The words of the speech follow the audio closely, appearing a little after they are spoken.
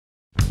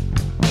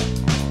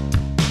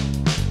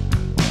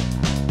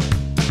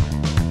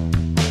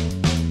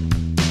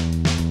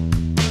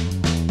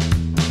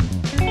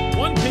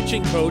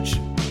pitching coach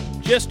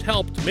just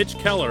helped Mitch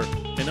Keller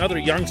and other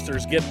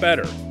youngsters get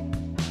better.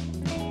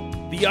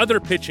 The other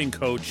pitching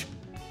coach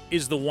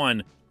is the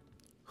one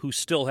who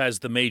still has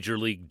the major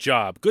league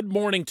job. Good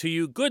morning to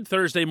you. Good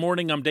Thursday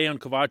morning. I'm Dejan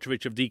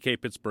Kovacevic of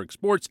DK Pittsburgh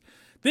Sports.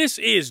 This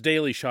is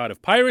Daily Shot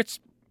of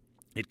Pirates.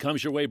 It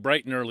comes your way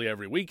bright and early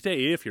every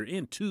weekday. If you're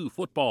into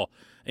football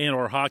and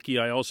or hockey,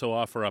 I also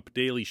offer up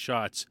daily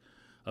shots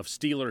of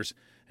Steelers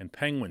and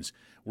Penguins,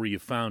 where you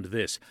found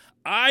this.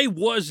 I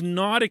was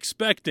not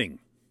expecting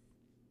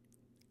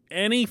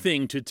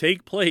anything to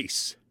take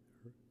place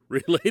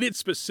related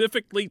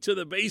specifically to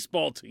the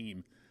baseball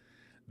team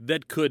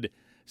that could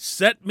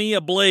set me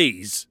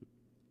ablaze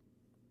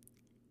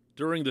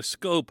during the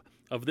scope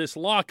of this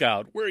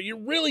lockout, where you're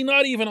really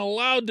not even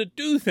allowed to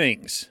do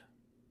things.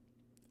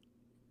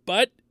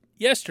 But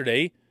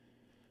yesterday,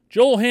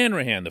 Joel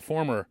Hanrahan, the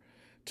former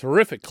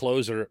terrific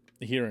closer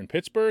here in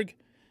Pittsburgh,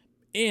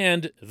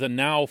 and the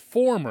now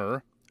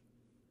former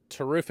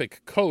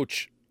terrific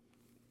coach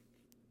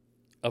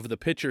of the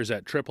pitchers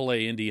at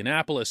AAA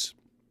Indianapolis,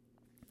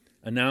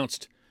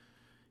 announced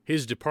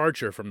his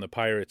departure from the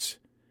Pirates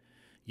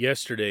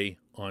yesterday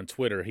on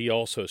Twitter. He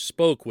also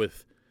spoke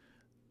with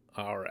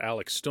our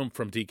Alex Stumpf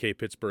from DK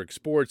Pittsburgh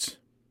Sports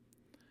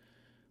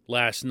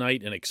last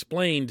night and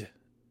explained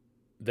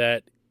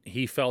that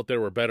he felt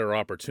there were better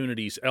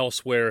opportunities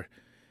elsewhere.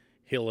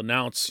 He'll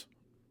announce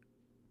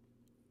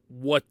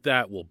what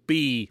that will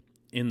be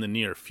in the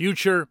near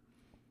future.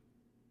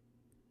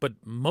 But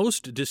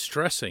most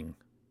distressing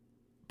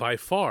by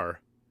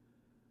far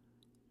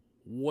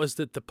was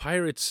that the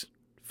Pirates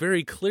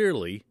very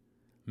clearly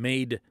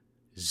made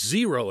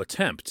zero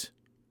attempt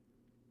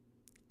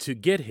to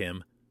get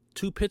him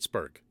to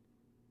Pittsburgh.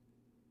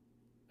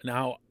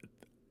 Now,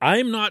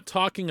 I'm not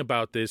talking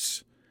about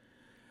this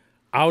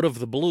out of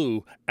the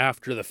blue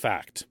after the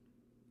fact.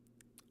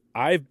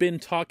 I've been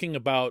talking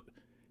about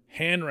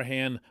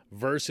Hanrahan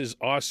versus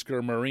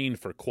Oscar Marin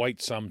for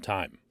quite some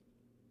time.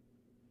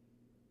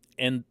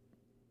 And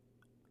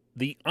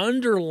the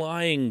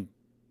underlying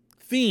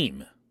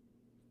theme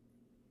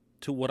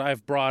to what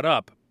I've brought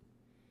up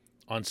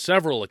on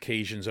several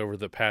occasions over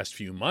the past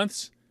few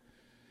months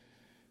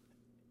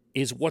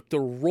is what the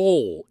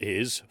role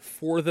is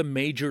for the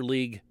major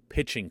league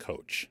pitching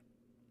coach.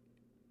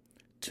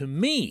 To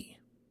me,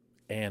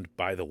 and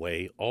by the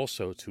way,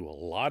 also to a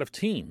lot of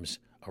teams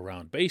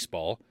around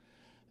baseball,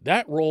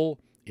 that role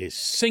is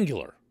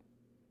singular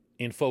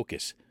in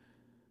focus.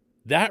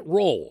 That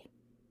role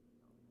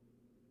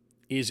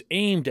is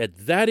aimed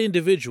at that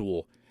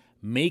individual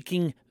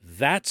making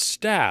that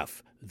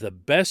staff the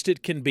best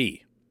it can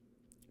be,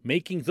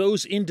 making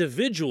those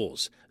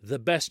individuals the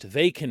best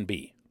they can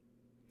be.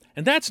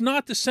 And that's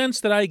not the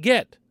sense that I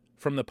get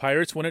from the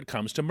Pirates when it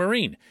comes to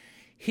Marin.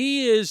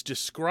 He is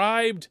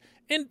described,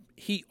 and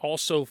he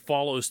also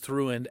follows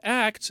through and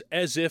acts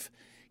as if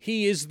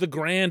he is the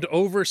grand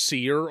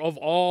overseer of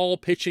all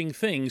pitching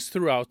things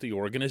throughout the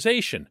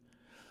organization.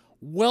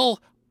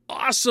 Well,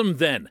 awesome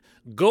then.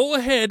 Go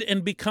ahead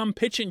and become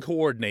pitching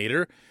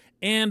coordinator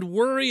and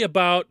worry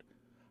about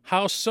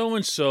how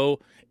so-and-so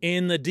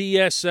in the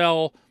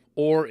DSL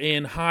or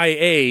in high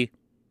A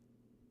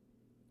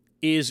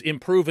is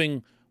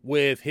improving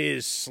with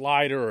his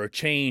slider or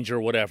change or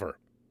whatever.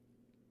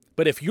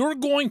 But if you're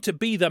going to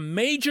be the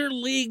major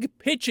league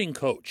pitching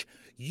coach,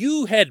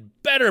 you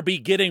had better be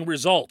getting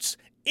results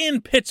in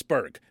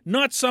Pittsburgh,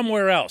 not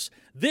somewhere else.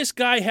 This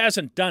guy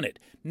hasn't done it.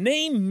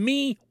 Name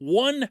me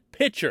one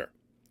pitcher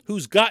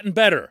who's gotten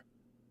better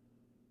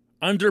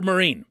under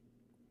Marin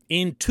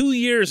in 2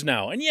 years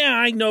now. And yeah,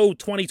 I know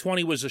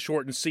 2020 was a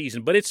shortened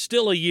season, but it's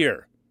still a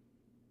year.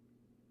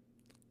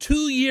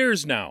 2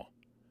 years now.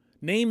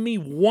 Name me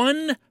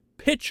one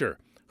pitcher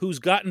who's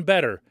gotten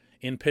better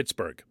in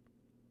Pittsburgh.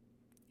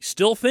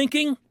 Still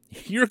thinking?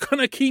 You're going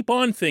to keep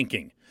on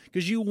thinking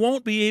because you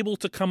won't be able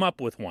to come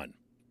up with one.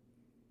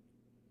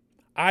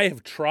 I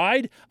have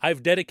tried.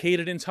 I've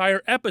dedicated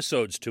entire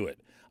episodes to it.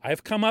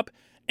 I've come up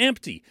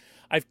empty.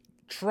 I've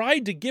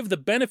tried to give the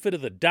benefit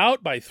of the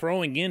doubt by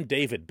throwing in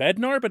David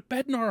Bednar, but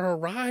Bednar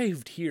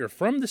arrived here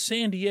from the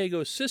San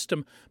Diego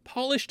system,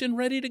 polished and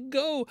ready to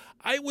go.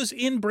 I was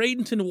in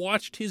Bradenton,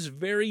 watched his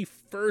very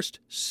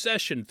first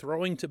session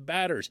throwing to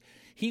batters.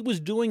 He was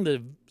doing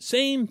the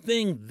same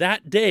thing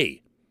that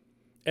day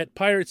at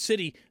Pirate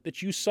City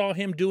that you saw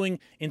him doing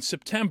in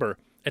September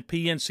at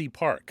PNC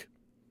Park.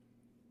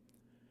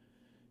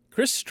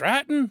 Chris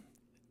Stratton?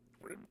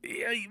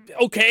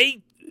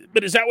 Okay,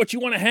 but is that what you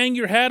want to hang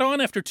your hat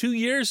on after 2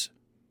 years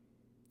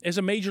as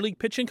a major league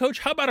pitching coach?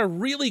 How about a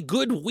really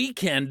good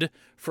weekend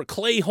for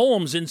Clay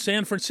Holmes in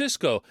San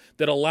Francisco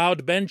that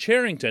allowed Ben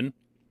Cherington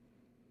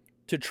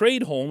to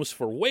trade Holmes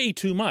for way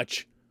too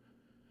much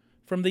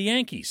from the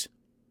Yankees?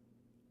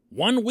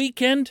 One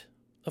weekend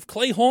of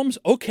Clay Holmes?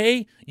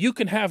 Okay, you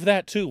can have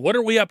that too. What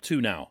are we up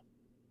to now?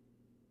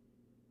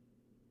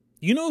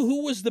 You know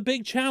who was the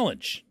big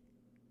challenge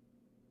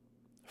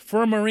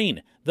for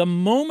Marin? The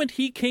moment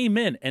he came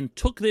in and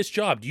took this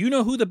job, do you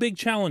know who the big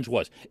challenge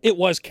was? It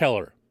was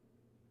Keller.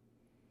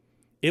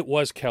 It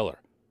was Keller.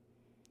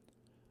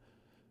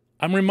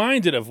 I'm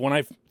reminded of when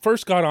I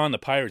first got on the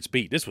Pirates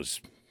beat. This was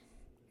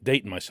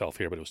dating myself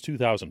here, but it was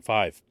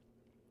 2005.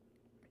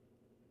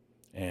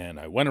 And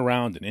I went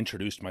around and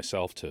introduced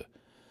myself to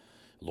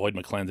Lloyd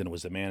McClendon,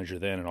 was the manager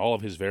then, and all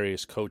of his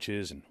various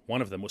coaches, and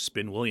one of them was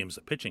Spin Williams,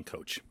 the pitching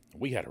coach.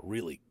 We had a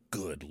really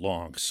good,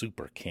 long,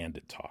 super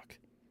candid talk.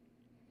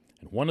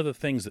 And one of the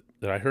things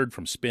that I heard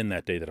from Spin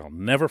that day that I'll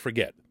never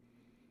forget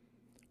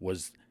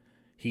was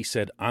he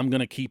said, I'm going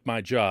to keep my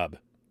job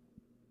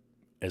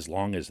as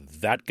long as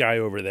that guy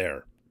over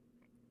there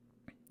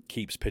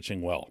keeps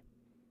pitching well.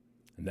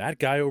 And that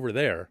guy over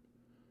there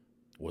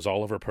was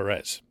Oliver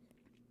Perez.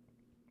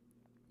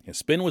 And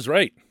Spin was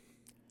right.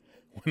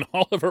 When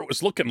Oliver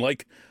was looking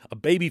like a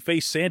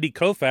baby-faced Sandy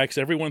Koufax,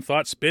 everyone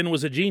thought Spin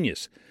was a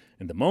genius.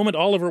 And the moment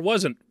Oliver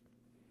wasn't,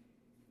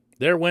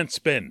 there went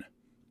Spin.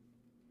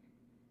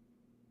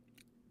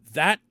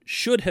 That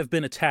should have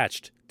been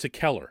attached to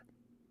Keller.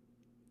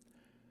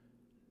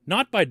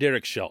 Not by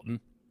Derek Shelton,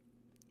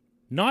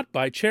 not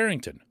by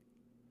Cherington,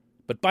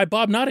 but by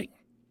Bob Nutting.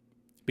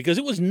 Because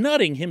it was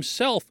Nutting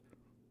himself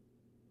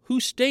who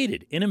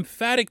stated in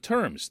emphatic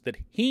terms that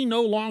he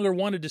no longer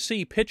wanted to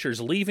see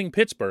pitchers leaving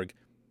Pittsburgh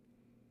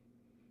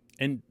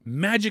and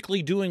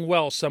magically doing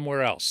well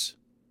somewhere else.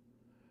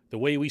 The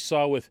way we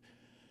saw with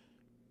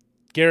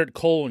Garrett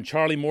Cole and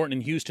Charlie Morton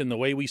in Houston, the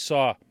way we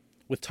saw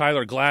with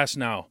Tyler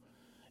Glasnow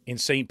in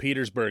St.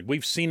 Petersburg.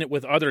 We've seen it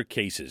with other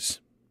cases.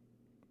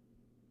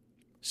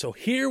 So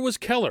here was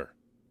Keller,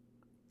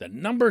 the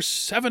number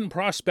 7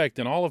 prospect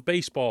in all of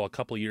baseball a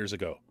couple years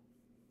ago.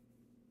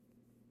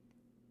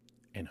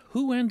 And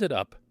who ended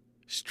up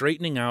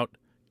straightening out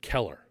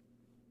Keller?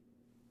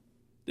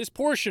 This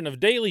portion of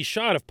Daily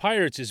Shot of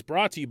Pirates is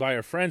brought to you by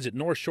our friends at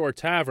North Shore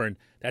Tavern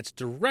that's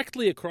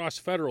directly across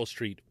Federal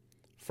Street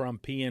from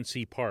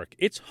PNC Park.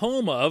 It's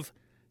home of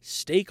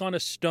Steak on a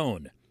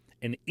Stone,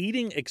 an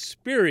eating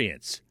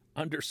experience,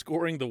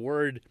 underscoring the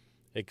word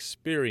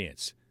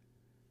experience.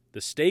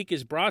 The steak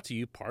is brought to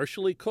you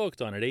partially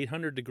cooked on an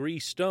 800-degree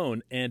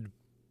stone, and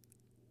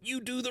you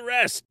do the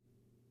rest.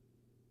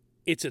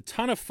 It's a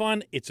ton of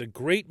fun, it's a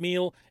great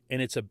meal,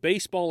 and it's a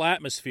baseball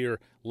atmosphere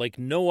like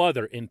no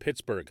other in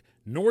Pittsburgh.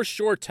 North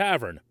Shore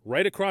Tavern,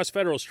 right across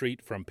Federal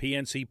Street from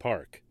PNC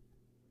Park.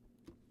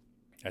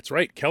 That's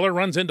right, Keller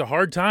runs into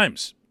hard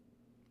times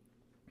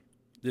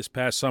this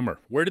past summer.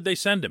 Where did they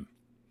send him?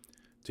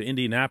 To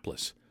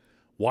Indianapolis.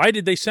 Why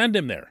did they send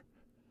him there?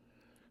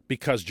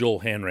 Because Joel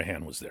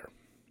Hanrahan was there.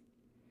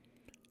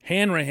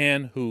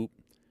 Hanrahan, who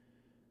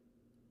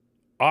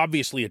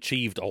obviously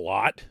achieved a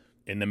lot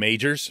in the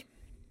majors,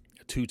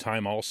 a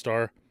 2-time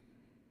All-Star,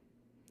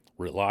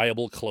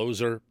 reliable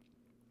closer.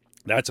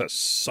 That's a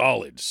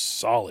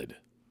solid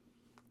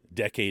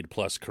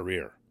decade-plus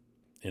career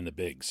in the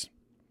bigs.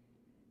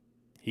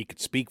 He could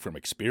speak from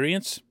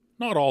experience.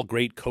 Not all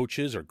great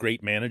coaches or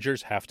great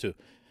managers have to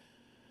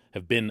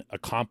have been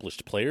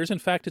accomplished players. In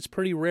fact, it's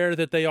pretty rare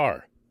that they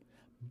are.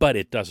 But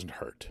it doesn't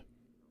hurt.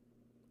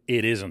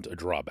 It isn't a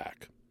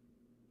drawback.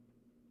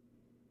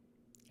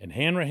 And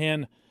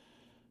Hanrahan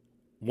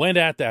went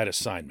at that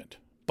assignment,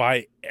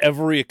 by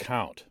every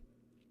account,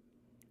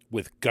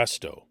 with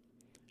gusto.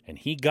 And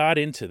he got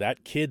into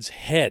that kid's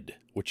head,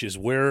 which is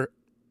where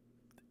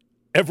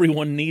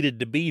everyone needed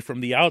to be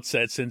from the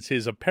outset, since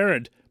his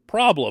apparent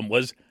problem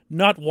was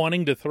not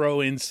wanting to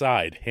throw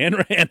inside.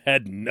 Hanrahan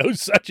had no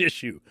such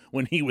issue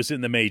when he was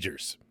in the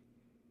majors.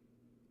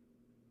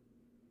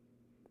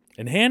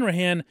 And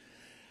Hanrahan,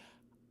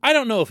 I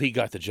don't know if he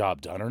got the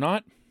job done or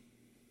not.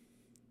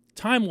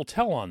 Time will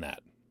tell on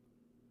that.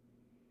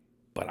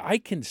 But I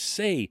can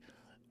say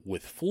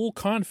with full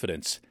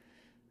confidence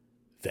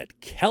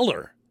that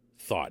Keller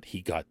thought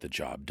he got the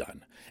job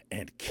done.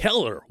 And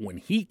Keller, when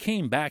he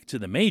came back to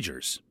the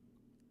majors,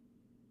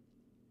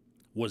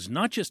 was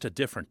not just a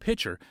different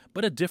pitcher,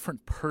 but a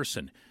different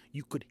person.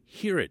 You could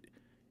hear it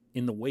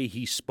in the way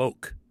he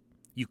spoke.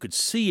 You could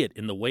see it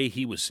in the way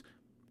he was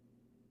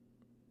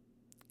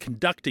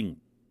conducting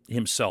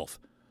himself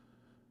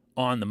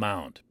on the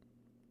mound.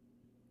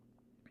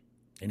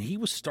 And he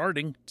was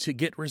starting to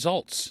get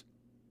results.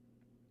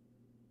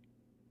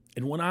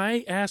 And when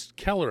I asked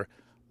Keller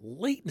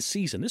late in the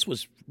season, this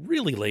was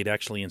really late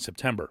actually in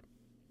September,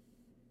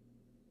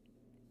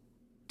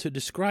 to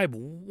describe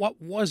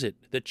what was it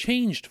that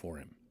changed for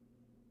him,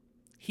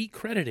 he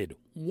credited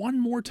one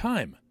more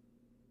time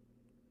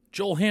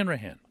Joel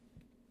Hanrahan.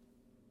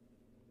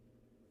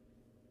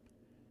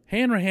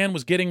 Hanrahan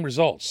was getting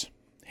results.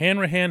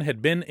 Hanrahan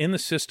had been in the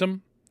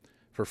system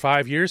for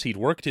 5 years. He'd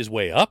worked his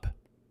way up.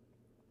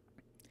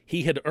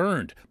 He had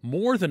earned,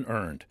 more than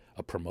earned,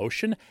 a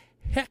promotion.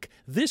 Heck,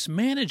 this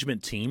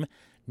management team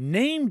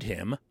named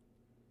him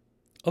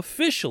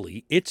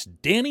officially its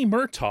Danny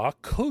Murtaugh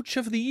Coach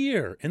of the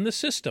Year in the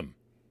system.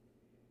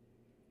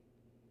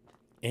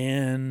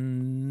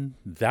 And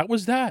that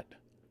was that.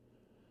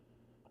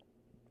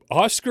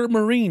 Oscar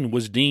Marin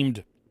was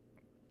deemed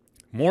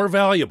more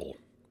valuable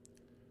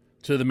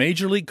to the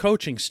Major League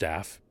coaching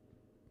staff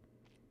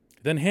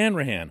than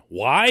Hanrahan.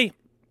 Why?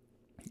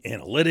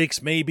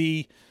 Analytics,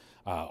 maybe.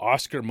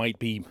 Oscar might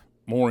be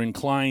more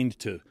inclined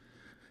to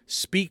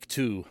speak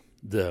to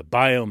the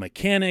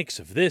biomechanics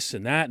of this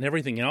and that and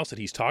everything else that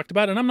he's talked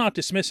about, and I'm not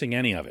dismissing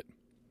any of it.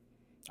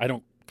 I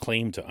don't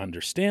claim to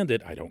understand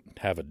it. I don't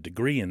have a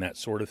degree in that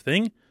sort of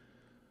thing.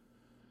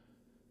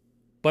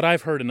 But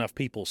I've heard enough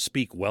people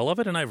speak well of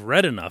it, and I've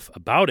read enough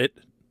about it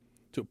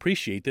to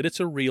appreciate that it's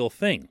a real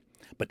thing.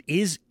 But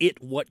is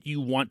it what you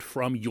want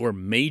from your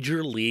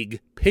major league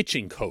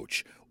pitching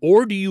coach?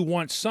 Or do you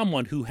want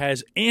someone who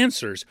has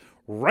answers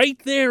right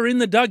there in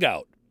the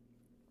dugout,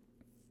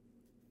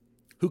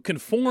 who can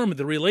form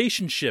the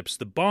relationships,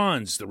 the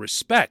bonds, the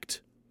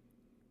respect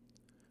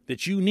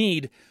that you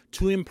need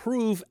to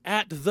improve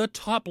at the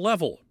top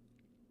level?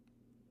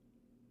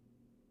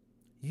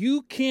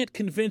 You can't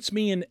convince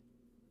me in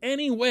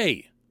any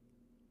way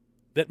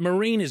that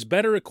Marine is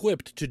better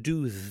equipped to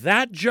do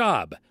that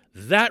job,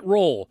 that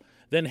role,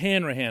 than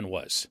Hanrahan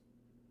was.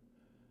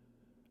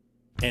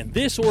 And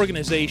this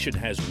organization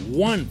has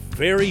one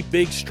very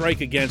big strike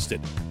against it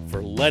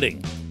for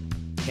letting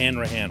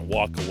Hanrahan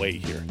walk away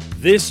here.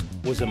 This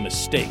was a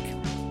mistake.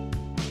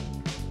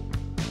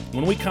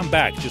 When we come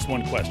back, just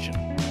one question.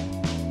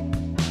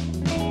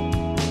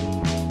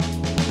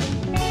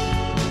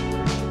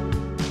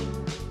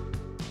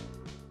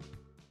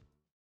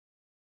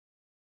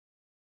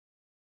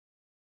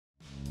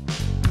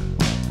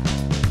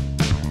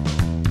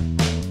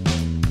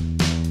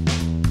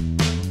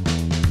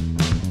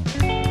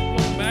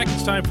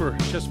 It's time for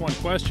just one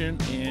question,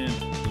 and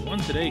the one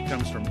today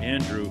comes from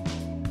Andrew,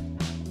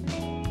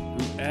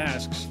 who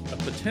asks, a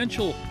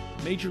potential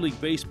Major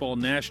League Baseball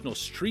national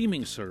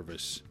streaming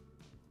service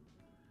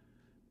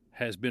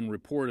has been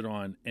reported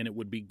on, and it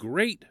would be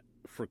great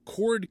for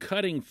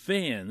cord-cutting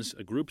fans,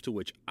 a group to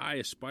which I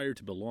aspire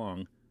to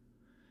belong.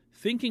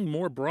 Thinking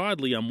more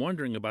broadly, I'm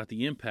wondering about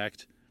the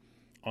impact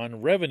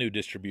on revenue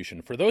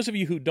distribution. For those of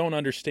you who don't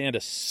understand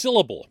a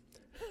syllable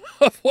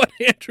of what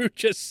Andrew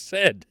just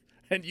said,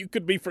 and you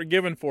could be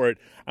forgiven for it,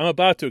 I'm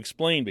about to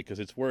explain because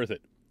it's worth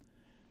it.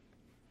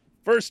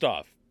 First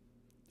off,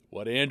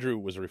 what Andrew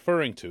was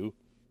referring to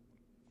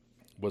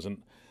was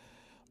an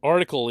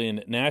article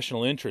in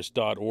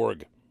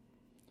nationalinterest.org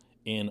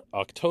in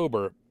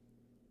October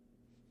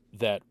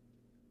that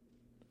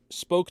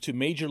spoke to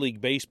Major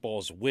League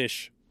Baseball's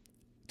wish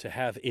to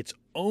have its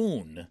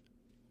own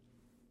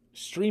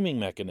streaming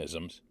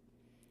mechanisms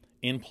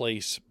in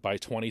place by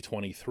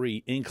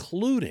 2023,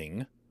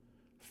 including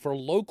for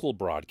local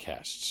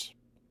broadcasts.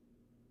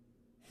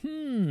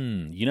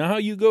 You know how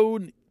you go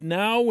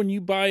now when you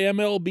buy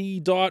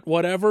MLB dot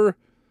whatever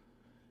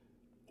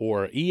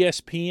or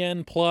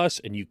ESPN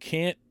Plus and you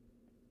can't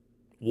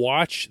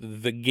watch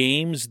the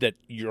games that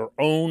your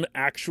own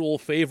actual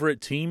favorite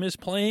team is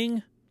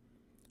playing?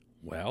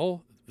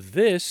 Well,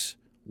 this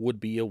would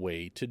be a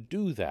way to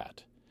do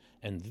that.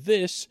 And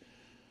this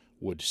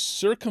would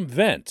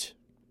circumvent,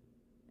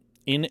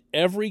 in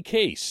every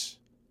case,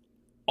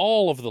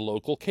 all of the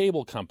local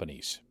cable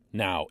companies.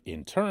 Now,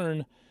 in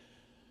turn,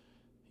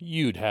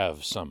 you'd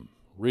have some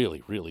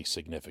really, really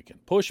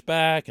significant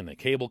pushback, and the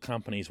cable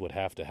companies would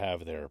have to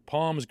have their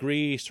palms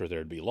greased, or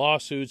there'd be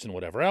lawsuits and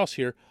whatever else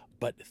here.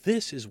 But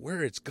this is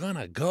where it's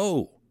gonna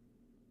go.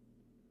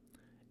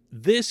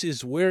 This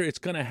is where it's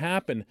gonna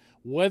happen,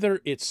 whether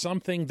it's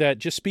something that,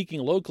 just speaking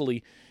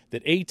locally,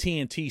 that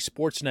AT&T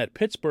Sportsnet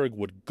Pittsburgh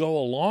would go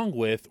along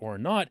with or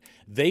not.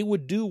 They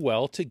would do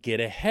well to get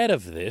ahead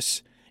of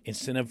this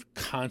instead of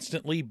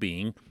constantly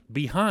being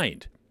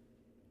behind.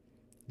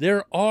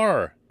 There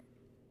are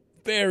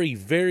very,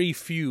 very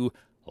few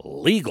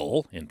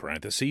legal, in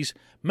parentheses,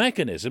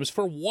 mechanisms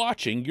for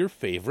watching your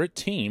favorite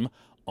team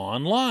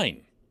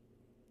online.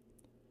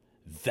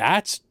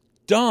 That's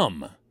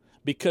dumb,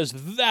 because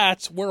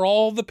that's where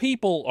all the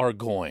people are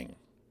going.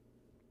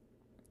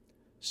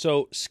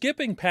 So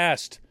skipping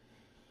past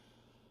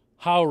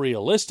how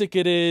realistic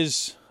it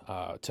is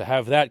to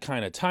have that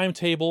kind of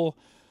timetable,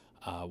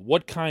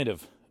 what kind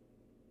of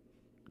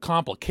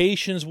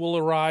complications will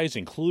arise,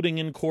 including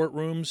in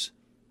courtrooms.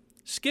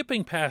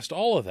 Skipping past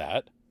all of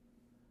that,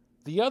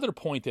 the other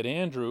point that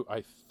Andrew,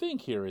 I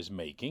think, here is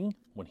making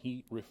when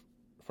he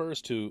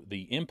refers to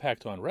the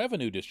impact on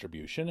revenue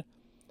distribution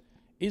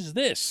is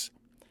this.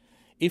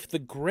 If the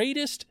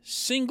greatest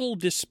single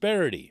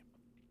disparity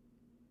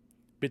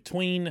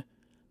between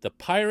the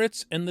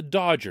Pirates and the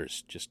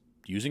Dodgers, just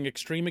using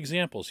extreme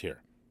examples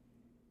here,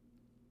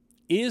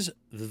 is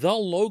the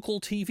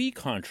local TV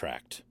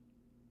contract,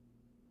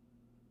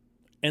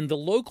 and the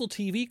local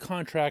TV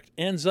contract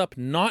ends up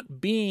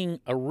not being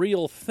a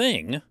real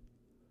thing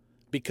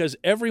because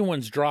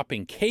everyone's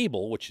dropping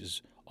cable, which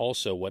is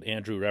also what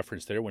Andrew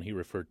referenced there when he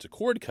referred to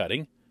cord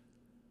cutting,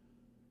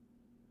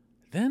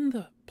 then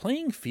the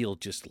playing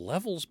field just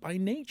levels by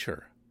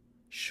nature.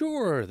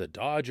 Sure, the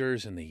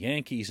Dodgers and the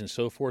Yankees and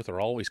so forth are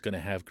always going to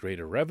have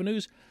greater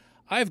revenues.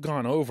 I've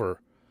gone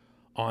over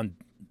on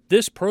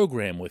this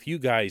program with you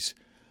guys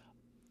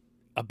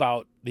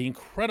about the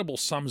incredible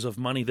sums of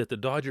money that the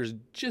Dodgers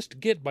just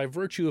get by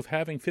virtue of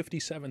having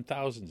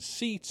 57,000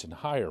 seats and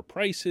higher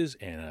prices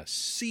and a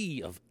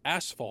sea of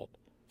asphalt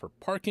for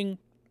parking.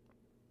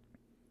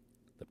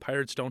 The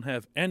Pirates don't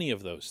have any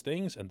of those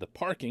things, and the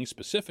parking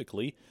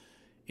specifically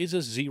is a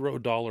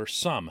 $0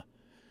 sum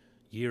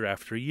year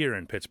after year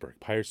in Pittsburgh.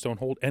 Pirates don't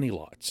hold any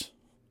lots.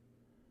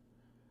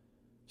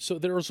 So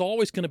there's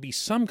always going to be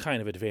some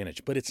kind of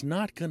advantage, but it's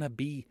not going to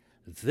be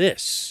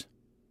this.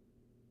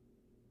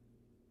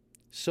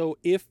 So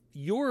if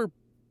you're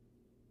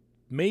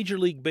Major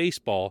League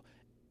Baseball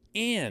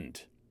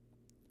and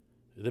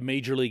the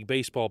Major League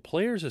Baseball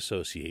Players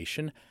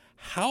Association,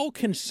 how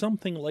can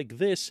something like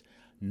this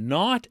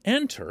not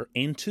enter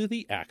into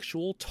the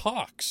actual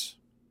talks?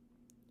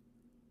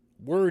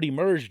 Word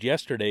emerged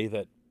yesterday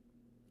that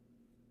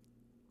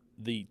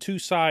the two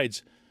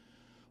sides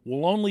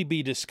will only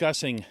be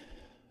discussing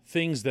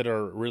things that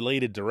are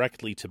related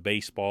directly to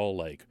baseball,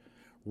 like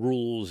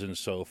rules and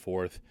so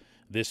forth,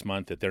 this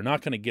month, that they're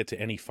not going to get to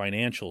any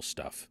financial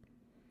stuff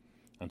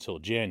until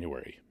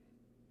January,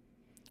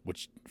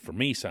 which for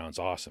me sounds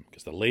awesome,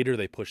 because the later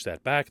they push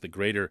that back, the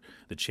greater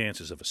the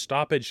chances of a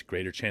stoppage, the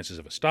greater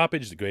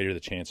the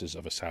chances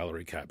of a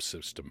salary cap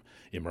system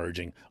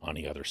emerging on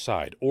the other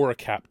side, or a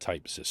cap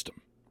type system,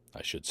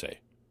 I should say.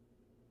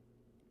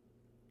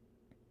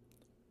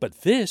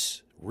 But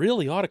this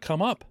really ought to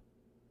come up.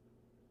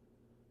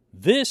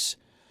 This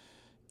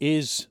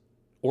is,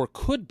 or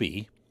could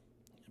be,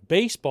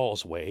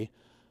 baseball's way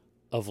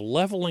of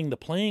leveling the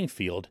playing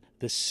field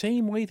the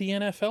same way the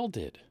NFL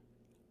did.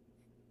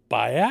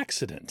 By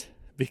accident.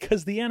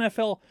 Because the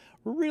NFL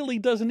really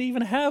doesn't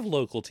even have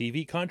local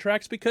TV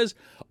contracts, because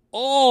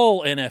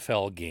all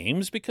NFL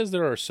games, because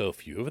there are so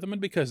few of them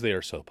and because they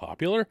are so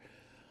popular,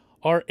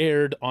 are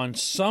aired on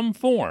some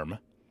form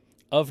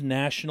of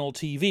national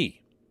TV.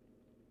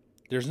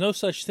 There's no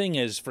such thing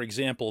as, for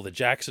example, the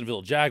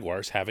Jacksonville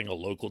Jaguars having a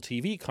local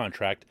TV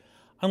contract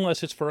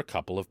unless it's for a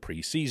couple of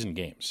preseason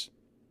games.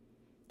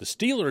 The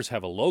Steelers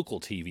have a local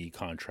TV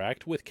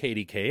contract with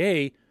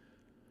KDKA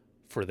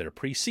for their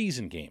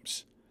preseason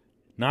games.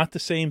 Not the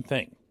same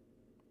thing.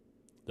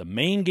 The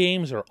main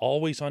games are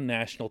always on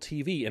national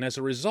TV, and as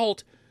a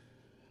result,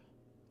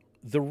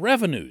 the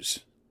revenues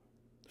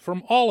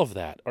from all of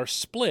that are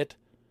split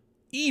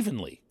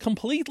evenly,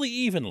 completely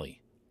evenly,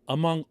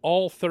 among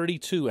all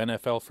 32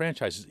 NFL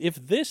franchises. If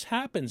this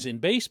happens in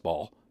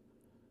baseball,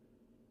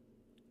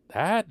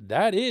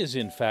 that is,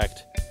 in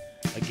fact,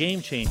 a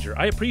game changer.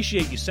 I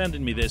appreciate you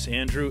sending me this,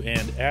 Andrew,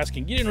 and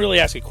asking. You didn't really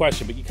ask a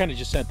question, but you kind of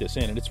just sent this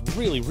in, and it's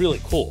really, really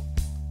cool.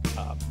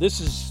 This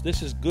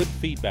is good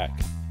feedback.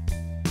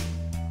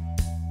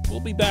 We'll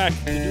be back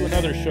to do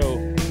another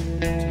show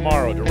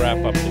tomorrow to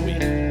wrap up the week.